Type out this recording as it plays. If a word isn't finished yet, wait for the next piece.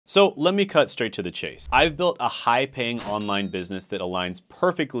So let me cut straight to the chase. I've built a high-paying online business that aligns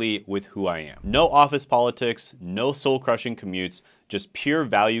perfectly with who I am. No office politics, no soul-crushing commutes, just pure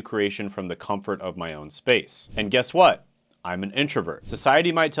value creation from the comfort of my own space. And guess what? I'm an introvert.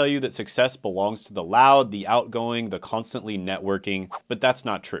 Society might tell you that success belongs to the loud, the outgoing, the constantly networking, but that's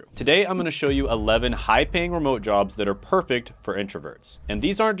not true. Today, I'm gonna show you 11 high-paying remote jobs that are perfect for introverts. And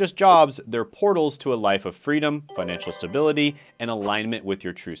these aren't just jobs, they're portals to a life of freedom, financial stability, and alignment with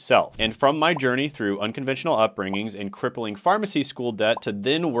your true self. And from my journey through unconventional upbringings and crippling pharmacy school debt to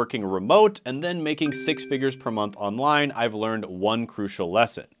then working remote and then making 6 figures per month online, I've learned one crucial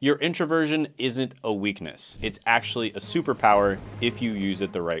lesson. Your introversion isn't a weakness. It's actually a superpower if you use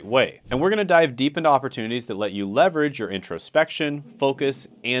it the right way. And we're gonna dive deep into opportunities that let you leverage your introspection, focus,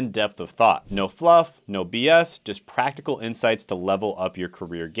 and depth of thought. No fluff, no BS, just practical insights to level up your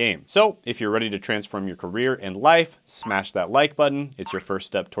career game. So if you're ready to transform your career and life, smash that like button. It's your first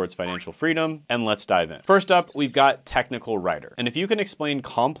step towards financial freedom, and let's dive in. First up, we've got technical writer. And if you can explain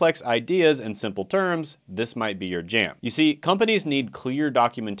complex ideas in simple terms, this might be your jam. You see, companies need clear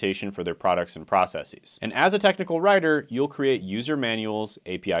documentation for their products and processes. And as a technical writer, you'll create user manuals,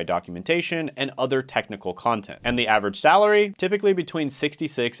 API documentation, and other technical content. And the average salary, typically between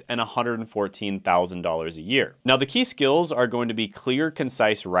 $66,000 and $114,000 a year. Now, the key skills are going to be clear,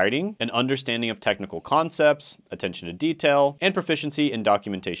 concise writing, an understanding of technical concepts, attention to detail, and proficiency in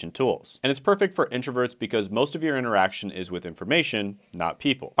documentation tools. And it's perfect for introverts because most of your interaction is with information, not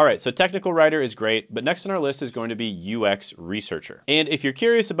people. All right, so technical writer is great, but next on our list is going to be UX researcher. And if you're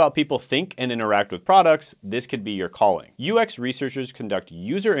curious about people think and interact with products, this could be your calling. UX researchers conduct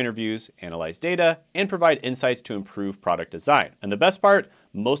user interviews, analyze data, and provide insights to improve product design. And the best part,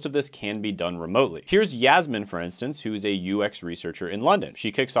 most of this can be done remotely. Here's Yasmin, for instance, who's a UX researcher in London. She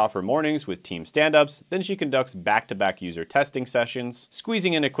kicks off her mornings with team stand-ups, then she conducts back-to-back user testing sessions,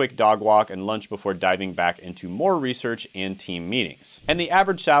 squeezing in a quick dog walk and lunch before diving back into more research and team meetings. And the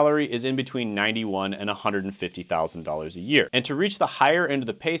average salary is in between $91,000 and $150,000 a year. And to reach the higher end of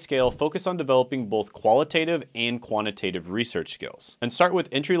the pay scale, focus on developing both qualitative and quantitative research skills. And start with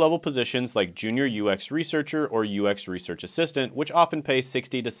entry-level positions like junior UX researcher or UX research assistant, which often pay $60,000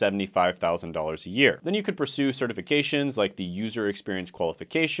 to $75,000 a year. Then you could pursue certifications like the User Experience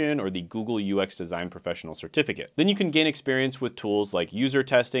Qualification or the Google UX Design Professional Certificate. Then you can gain experience with tools like user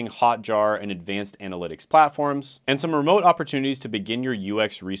testing, Hotjar, and advanced analytics platforms. And some remote opportunities to begin your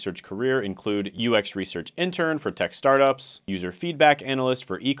UX research career include UX research intern for tech startups, user feedback analyst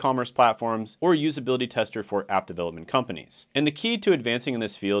for e-commerce platforms, or usability tester for app development companies. And the key to advancing in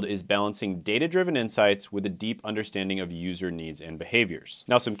this field is balancing data-driven insights with a deep understanding of user needs and behaviors.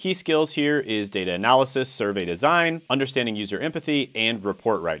 Now, some key skills here is data analysis, survey design, understanding user empathy, and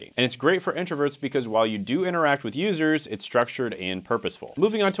report writing. And it's great for introverts because while you do interact with users, it's structured and purposeful.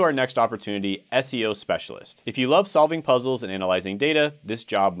 Moving on to our next opportunity, SEO specialist. If you love solving puzzles and analyzing data, this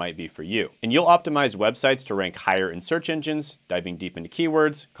job might be for you. And you'll optimize websites to rank higher in search engines, diving deep into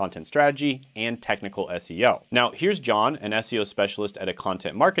keywords, content strategy, and technical SEO. Now, here's John, an SEO specialist at a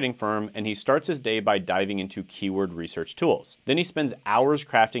content marketing firm, and he starts his day by diving into keyword research tools. Then he spends hours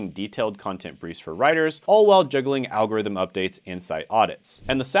crafting detailed content briefs for writers, all while juggling algorithm updates and site audits.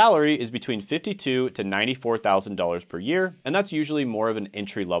 And the salary is between $52,000 to $94,000 per year, and that's usually more of an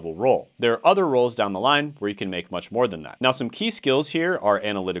entry-level role. There are other roles down the line where you can make much more than that. Now, some key skills here are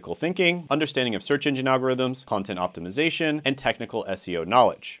analytical thinking, understanding of search engine algorithms, content optimization, and technical SEO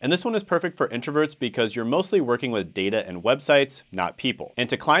knowledge. And this one is perfect for introverts because you're mostly working with data and websites, not people. And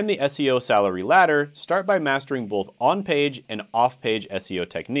to climb the SEO salary ladder, start by mastering both on-page and off-page SEO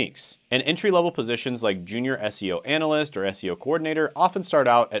techniques. And entry-level positions like junior SEO analyst or SEO coordinator often start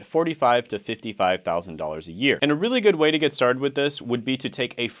out at $45,000 to $55,000 a year. And a really good way to get started with this would be to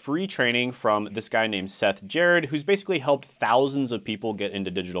take a free training from this guy named Seth Jared, who's basically helped thousands of people get into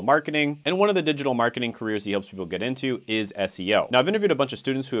digital marketing. And one of the digital marketing careers he helps people get into is SEO. Now, I've interviewed a bunch of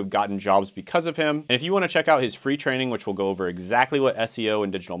students who have gotten jobs because of him. And if you want to check out his free training, which will go over exactly what SEO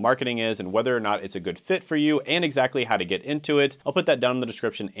and digital marketing is and whether or not it's a good fit for you and exactly how to get into it, I'll put that down in the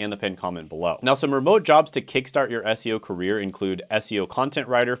description and the pinned comment below. Now, some remote jobs to kickstart your SEO career include SEO content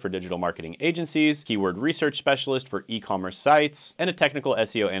writer for digital marketing agencies, keyword research specialist for e-commerce sites, and a technical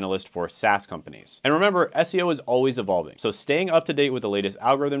SEO analyst for SaaS companies. And remember, SEO is always evolving, so staying up to date with the latest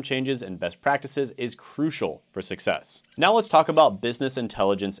algorithm changes and best practices is crucial for success. Now let's talk about business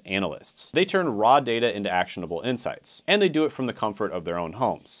intelligence analysts. They turn raw data into actionable insights, and they do it from the comfort of their own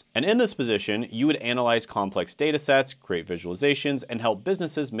homes. And in this position, you would analyze complex data sets, create visualizations, and help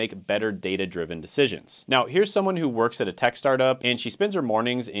businesses make better data-driven decisions. Now, here's someone who works at a tech startup, and she spends her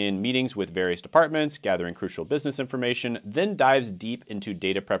mornings in meetings with various departments, gathering crucial business information, then dives deep into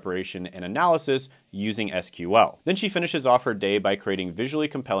data preparation and analysis using SQL. Then she finishes off her day by creating visually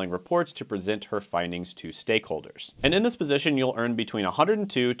compelling reports to present her findings to stakeholders. And in this position, you'll earn between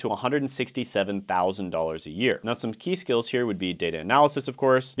 $102,000 to $167,000 a year. Now, some key skills here would be data analysis, of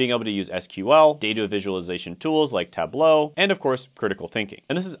course, being able to use SQL, data visualization tools like Tableau, and of course, critical thinking.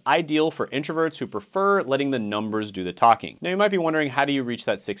 And this is ideal for introverts who prefer letting the numbers do the talking. Now, you might be wondering, how do you reach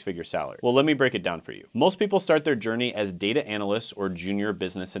that six-figure salary? Well, let me break it down for you. Most people start their journey as data analysts or junior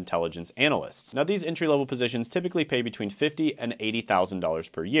business intelligence analysts. Now, these entry-level positions typically pay between $50,000 and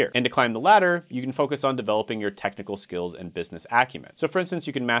 $80,000 per year. And to climb the ladder, you can focus on developing your technical skills and business acumen. So for instance,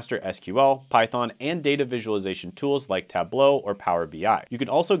 you can master SQL, Python, and data visualization tools like Tableau or Power BI. You can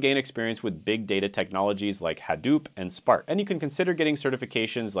also gain experience with big data technologies like Hadoop and Spark. And you can consider getting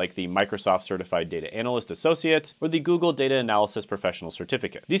certifications like the Microsoft Certified Data Analyst Associate or the Google Data Analysis Professional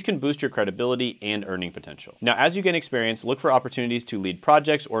Certificate. These can boost your credibility and earning potential. Now, as you gain experience, look for opportunities to lead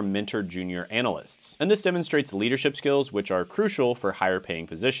projects or mentor junior analysts. And this demonstrates leadership skills, which are crucial for higher paying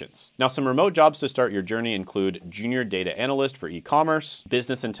positions. Now, some remote jobs to start your journey include junior data analyst for e-commerce,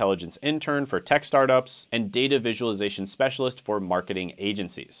 business intelligence intern for tech startups, and data visualization specialist for marketing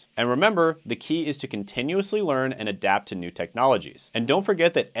agencies. And remember, the key is to continuously learn and adapt to new technologies. And don't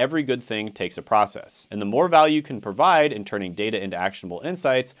forget that every good thing takes a process. And the more value you can provide in turning data into actionable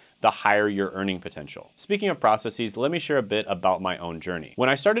insights, the higher your earning potential. Speaking of processes, let me share a bit about my own journey. When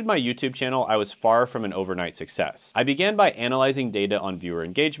I started my YouTube channel, I was far from an overnight success. I began by analyzing data on viewer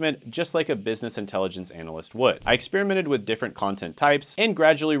engagement, just like a business intelligence analyst would. I experimented with different content types and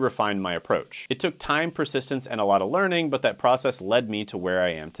gradually refined my approach. It took time, persistence, and a lot of learning, but that process led me to where I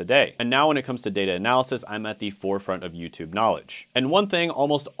am today. And now when it comes to data analysis, I'm at the forefront of YouTube knowledge. And one thing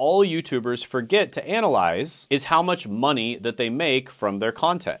almost all YouTubers forget to analyze is how much money that they make from their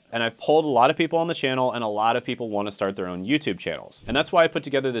content. And I've polled a lot of people on the channel, and a lot of people want to start their own YouTube channels. And that's why I put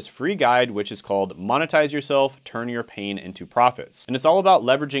together this free guide, which is called Monetize Yourself, Turn Your Pain into Profits. And it's all about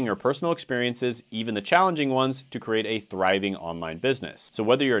leveraging your personal experiences, even the challenging ones, to create a thriving online business. So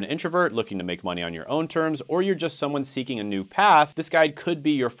whether you're an introvert looking to make money on your own terms, or you're just someone seeking a new path, this guide could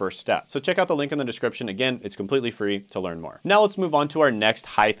be your first step. So check out the link in the description. Again, it's completely free to learn more. Now let's move on to our next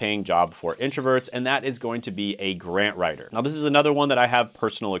high-paying job for introverts, and that is going to be a grant writer. Now this is another one that I have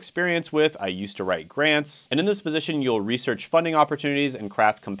personal experience with. I used to write grants, and in this position, you'll research funding opportunities and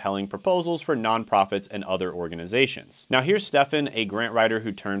craft compelling proposals for nonprofits and other organizations. Now here's Stefan, a grant writer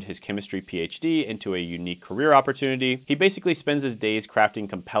who turned his chemistry PhD into a unique career opportunity. He basically spends his days crafting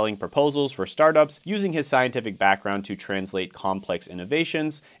compelling proposals for startups, using his scientific background to translate complex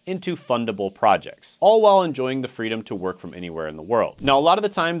innovations into fundable projects, all while enjoying the freedom to work from anywhere in the world. Now, a lot of the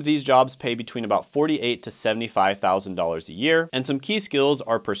time, these jobs pay between about $48,000 to $75,000 a year, and some key skills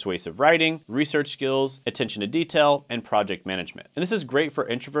are persuasive writing, research skills, attention to detail, and project management. And this is great for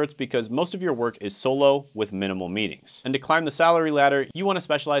introverts because most of your work is solo with minimal meetings. And to climb the salary ladder, you want to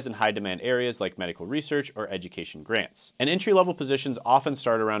specialize in high demand areas like medical research or education grants. And entry-level positions often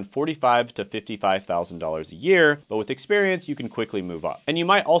start around $45,000 to $55,000 a year, but with experience, you can quickly move up. And you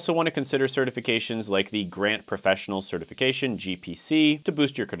might also want to consider certifications like the Grant Professional Certification, GPC, to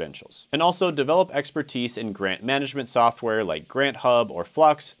boost your credentials. And also develop expertise in grant management software like Grant Hub or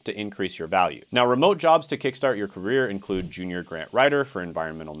Flux to increase your value. Now, remote jobs to kickstart your career include junior grant writer for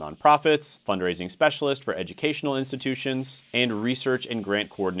environmental nonprofits, fundraising specialist for educational institutions, and research and grant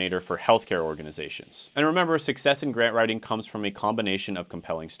coordinator for healthcare organizations. And remember, success in grant writing comes from a combination of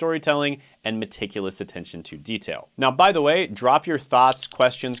compelling storytelling and meticulous attention to detail. Now, by the way, drop your thoughts,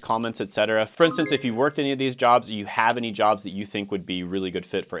 questions, comments, etc. For instance, if you've worked any of these jobs, or you have any jobs that you think would be really good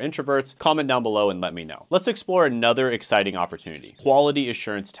fit for introverts, comment down below and let me know. Let's explore another exciting opportunity, quality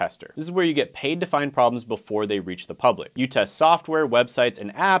assurance tester. This is where you get paid to find problems before they reach the public. You test software, websites,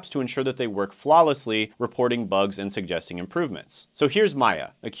 and apps to ensure that they work flawlessly, reporting bugs and suggesting improvements. So here's Maya,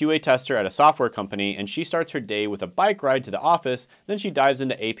 a QA tester at a software company, and she starts her day with a bike ride to the office, then she dives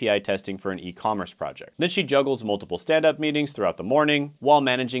into API testing for an e-commerce project. Then she juggles multiple stand-up meetings throughout the morning while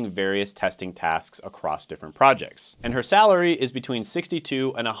managing various testing tasks across different projects. And her salary is between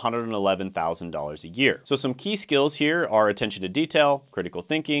 $62,000 and $111,000 a year. So some key skills here are attention to detail, critical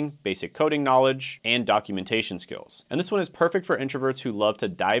thinking, basic coding knowledge, and documentation skills. And this one is perfect for introverts who love to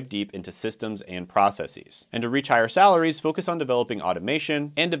dive deep into systems and processes. And to reach higher salaries, focus on developing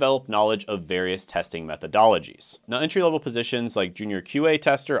automation and develop knowledge of various testing methodologies. Now, entry-level positions like junior QA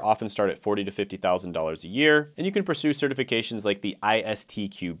tester often start at $40,000 to $50,000 a year, and you can pursue certifications like the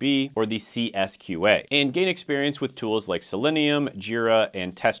ISTQB or the CSQA, and gain experience with tools like Selenium, Jira, Jira,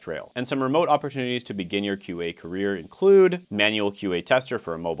 and TestRail. And some remote opportunities to begin your QA career include manual QA tester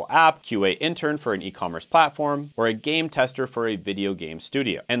for a mobile app, QA intern for an e-commerce platform, or a game tester for a video game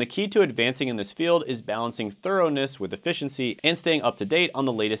studio. And the key to advancing in this field is balancing thoroughness with efficiency and staying up to date on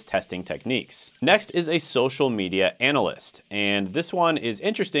the latest testing techniques. Next is a social media analyst. And this one is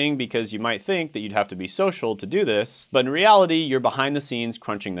interesting because you might think that you'd have to be social to do this, but in reality, you're behind the scenes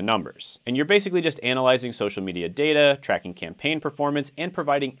crunching the numbers. And you're basically just analyzing social media data, tracking campaign performance, and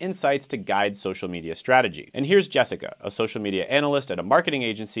providing insights to guide social media strategy. And here's Jessica, a social media analyst at a marketing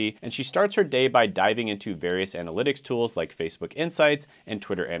agency, and she starts her day by diving into various analytics tools like Facebook Insights and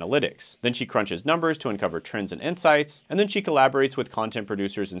Twitter Analytics. Then she crunches numbers to uncover trends and insights, and then she collaborates with content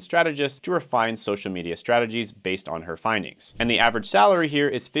producers and strategists to refine social media strategies based on her findings. And the average salary here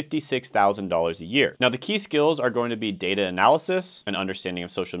is $56,000 a year. Now, the key skills are going to be data analysis, an understanding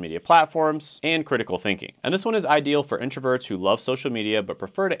of social media platforms, and critical thinking. And this one is ideal for introverts who love social media but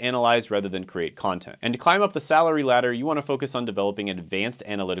prefer to analyze rather than create content. And to climb up the salary ladder, you want to focus on developing advanced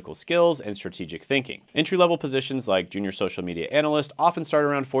analytical skills and strategic thinking. Entry-level positions like junior social media analyst often start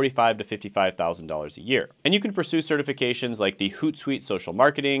around $45,000 to $55,000 a year. And you can pursue certifications like the Hootsuite Social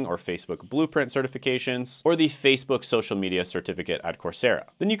Marketing or Facebook Blueprint certifications, or the Facebook Social Media Certificate at Coursera.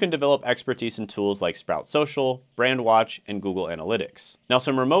 Then you can develop expertise in tools like Sprout Social, Brandwatch, and Google Analytics. Now,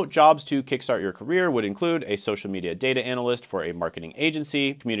 some remote jobs to kickstart your career would include a social media data analyst for a marketing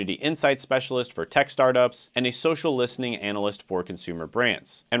agency, community insights specialist for tech startups, and a social listening analyst for consumer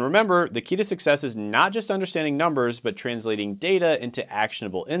brands. And remember, the key to success is not just understanding numbers, but translating data into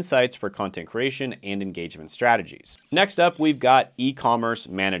actionable insights for content creation and engagement strategies. Next up, we've got e-commerce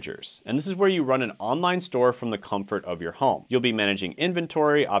managers. And this is where you run an online store from the comfort of your home. You'll be managing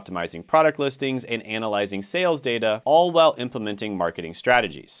inventory, optimizing product listings, and analyzing sales data, all while implementing marketing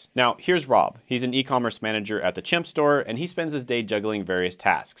strategies. Now, here's Rob. He's an e-commerce manager at the Chimp store, and he spends his day juggling various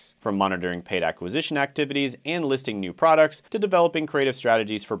tasks, from monitoring paid acquisition activities and listing new products to developing creative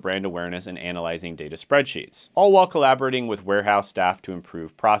strategies for brand awareness and analyzing data spreadsheets, all while collaborating with warehouse staff to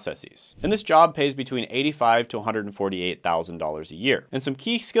improve processes. And this job pays between $85,000 to $148,000 a year. And some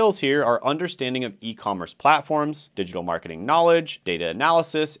key skills here are understanding of e-commerce platforms, digital marketing knowledge, data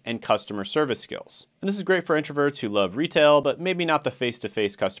analysis, and customer service skills. And this is great for introverts who love retail, but maybe not the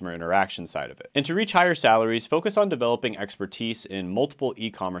face-to-face customer interaction side of it. And to reach higher salaries, focus on developing expertise in multiple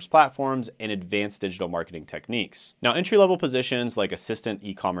e-commerce platforms and advanced digital marketing techniques. Now, entry-level positions like assistant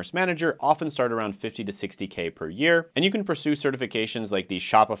e-commerce manager often start around $50,000 to $60,000 per year, and you can pursue certifications like the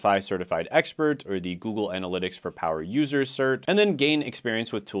Shopify Certified Expert or the Google Analytics for Power Users cert, and then gain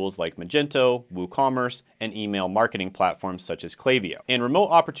experience with tools like Magento, WooCommerce, and email marketing platforms such as Klaviyo. And remote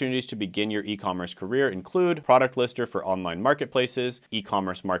opportunities to begin your e-commerce career include product lister for online marketplaces,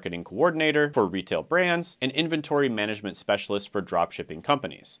 e-commerce marketing coordinator for retail brands, and inventory management specialist for dropshipping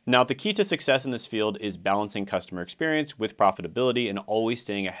companies. Now, the key to success in this field is balancing customer experience with profitability and always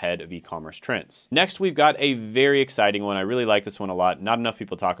staying ahead of e-commerce trends. Next, we've got a very exciting one. I really like this one a lot. Not enough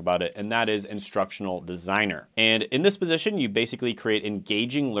people talk about it, and that is instructional designer. And in this position, you basically create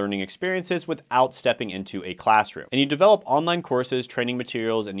engaging learning experiences without stepping into a classroom. And you develop online courses, training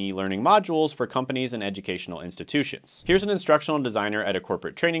materials, and e-learning modules for companies and educational institutions. Here's an instructional designer at a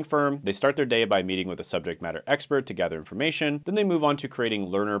corporate training firm. They start their day by meeting with a subject matter expert to gather information. Then they move on to creating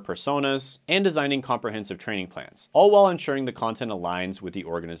learner personas and designing comprehensive training plans, all while ensuring the content aligns with the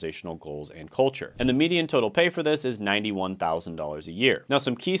organizational goals and culture. And the median total pay for this is $91,000 a year. Now,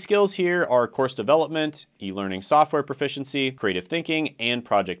 some key skills here are course development, e-learning software proficiency, creative thinking, and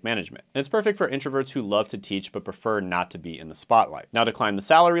project management. And it's perfect for introverts who love to teach but prefer not to be in the spotlight. Now, to climb the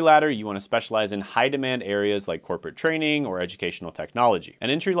salary ladder, you want to specialize in high-demand areas like corporate training or educational technology. And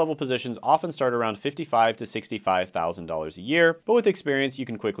entry-level positions often start around $55,000 to $65,000 a year, but with experience, you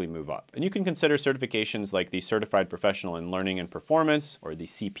can quickly move up. And you can consider certifications like the Certified Professional in Learning and Performance, or the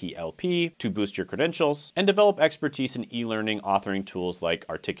CPLP, to boost your credentials, and develop expertise in e-learning authoring tools like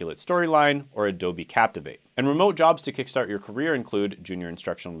Articulate Storyline or Adobe Captivate. And remote jobs to kickstart your career include junior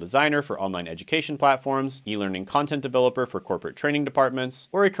instructional designer for online education platforms, e-learning content developer for corporate training departments,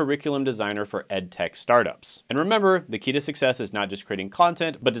 or a curriculum designer for ed tech startups. And remember, the key to success is not just creating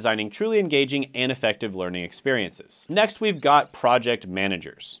content, but designing truly engaging and effective learning experiences. Next, we've got project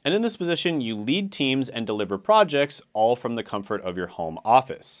managers. And in this position, you lead teams and deliver projects all from the comfort of your home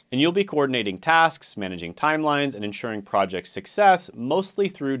office. And you'll be coordinating tasks, managing timelines, and ensuring project success, mostly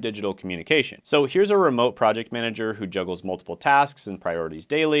through digital communication. So here's a remote project manager who juggles multiple tasks and priorities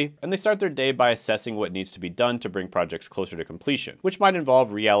daily, and they start their day by assessing what needs to be done to bring projects closer to completion, which might involve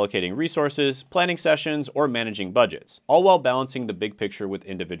reallocating resources, planning sessions, or managing budgets, all while balancing the big picture with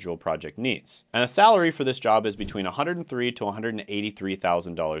individual project needs. And a salary for this job is between $103,000 to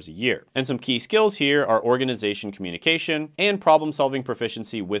 $183,000 a year. And some key skills here are organization, communication, and problem-solving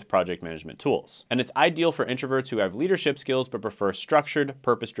proficiency with project management tools. And it's ideal for introverts who have leadership skills but prefer structured,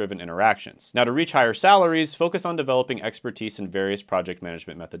 purpose-driven interactions. Now, to reach higher salaries, focus on developing expertise in various project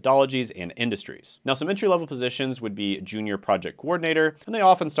management methodologies and industries. Now, some entry-level positions would be junior project coordinator, and they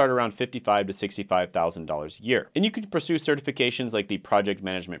often start around $55,000 to $65,000 a year. And you can pursue certifications like the Project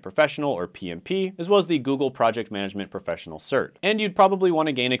Management Professional or PMP, as well as the Google Project Management Professional Cert. And you'd probably want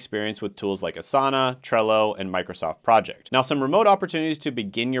to gain experience with tools like Asana, Trello, and Microsoft Project. Now, some remote opportunities to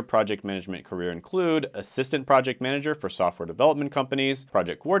begin your project management career include assistant project manager for software development companies,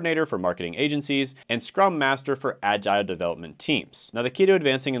 project coordinator for marketing agencies, and Scrum Master for agile development teams. Now, the key to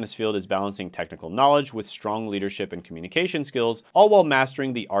advancing in this field is balancing technical knowledge with strong leadership and communication skills, all while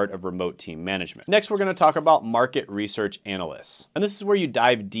mastering the art of remote team management. Next, we're going to talk about market research analysts. And this is where you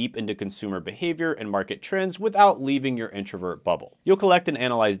dive deep into consumer behavior and market trends without leaving your introvert bubble. You'll collect and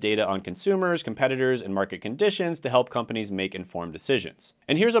analyze data on consumers, competitors, and market conditions to help companies make informed decisions.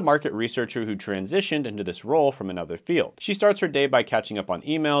 And here's a market researcher who transitioned into this role from another field. She starts her day by catching up on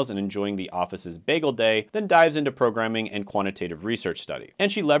emails and enjoying the office's bagel day, then dives into programming and quantitative research study.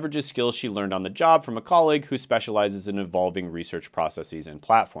 And she leverages skills she learned on the job from a colleague who specializes in evolving research processes and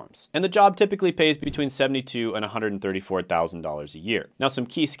platforms. And the job typically pays between $72,000 and $134,000 a year. Now, some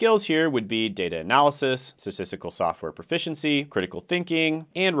key skills here would be data analysis, statistical software proficiency, critical thinking,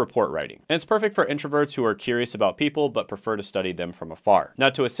 and report writing. And it's perfect for introverts who are curious about people but prefer to study them from afar. Now,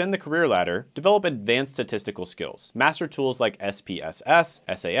 to ascend the career ladder, develop advanced statistical skills. Master tools like SPSS,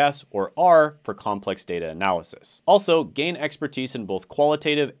 SAS, or R for complex data analysis. Also, gain expertise in both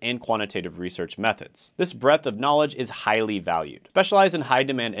qualitative and quantitative research methods. This breadth of knowledge is highly valued. Specialize in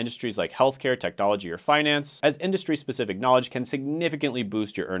high-demand industries like healthcare, technology, or finance, as industry-specific knowledge can significantly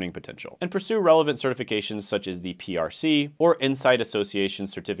boost your earning potential. And pursue relevant certifications such as the PRC or Insight Association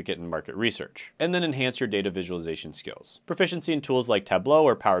Certificate in Market Research. And then enhance your data visualization skills. Proficiency in tools like Tableau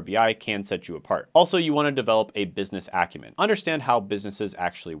or Power BI can set you apart. Also, you want to develop a business acumen. Understand how businesses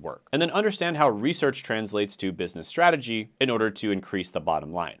actually work. And then understand how research translates to business strategy in order to increase the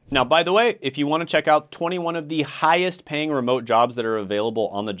bottom line. Now, by the way, if you want to check out 21 of the highest paying remote jobs that are available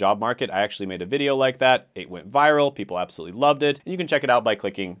on the job market, I actually made a video like that. It went viral. People absolutely loved it. And you can check it out by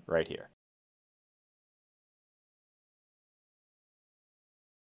clicking right here.